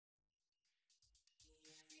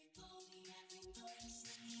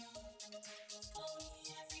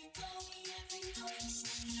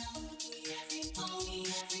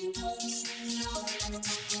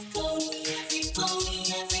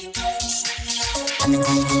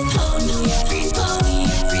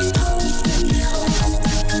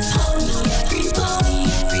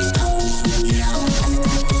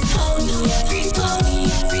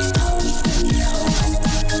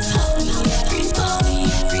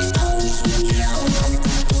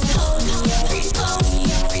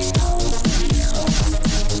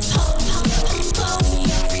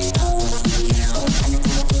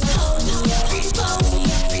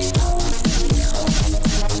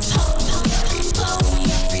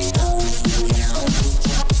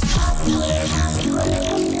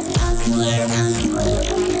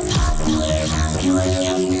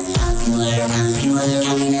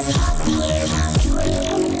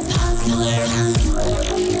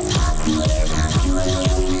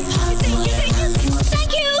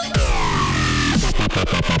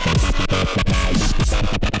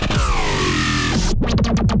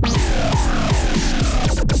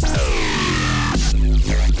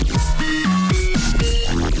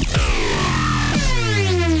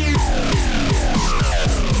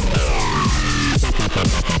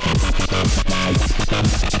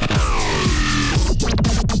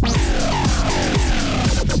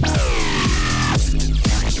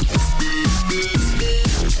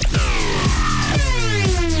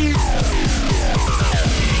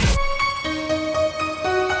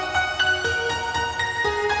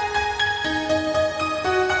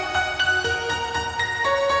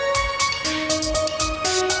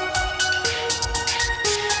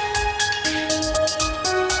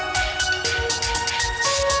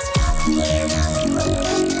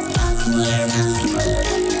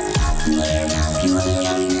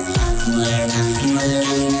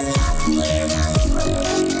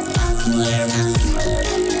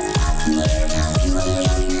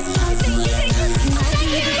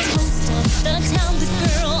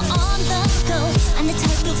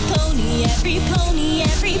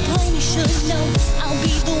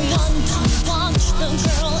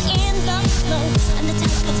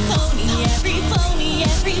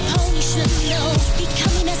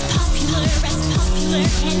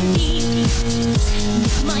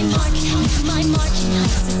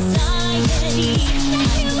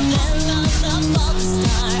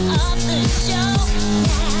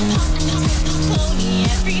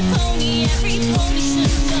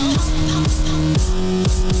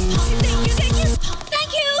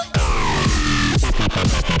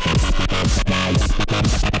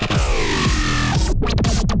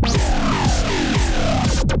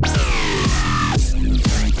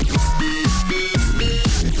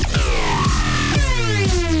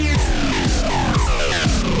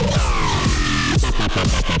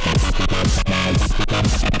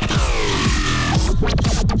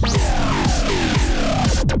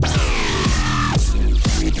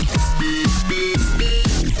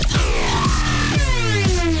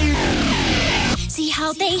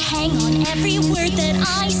They hang on every word that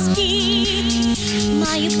I speak.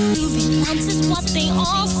 My approving glance is what they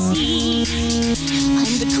all see.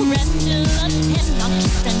 I'm the creme de la creme, not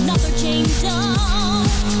just another Jane Doe.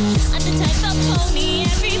 I'm the type of pony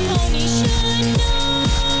every pony should know.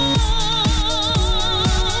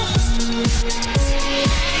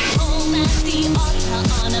 Home at the opera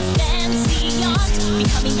on a fancy yacht,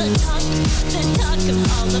 becoming the talk of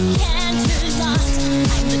all of Canterlot.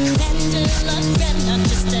 I'm the creme de la creme, not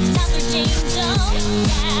just another Jane Doe.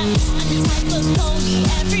 Yeah, I'm the type of pony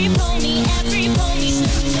every pony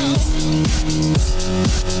should know.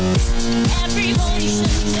 Every pony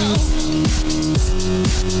should know.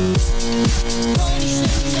 Pony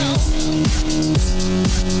should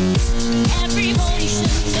know.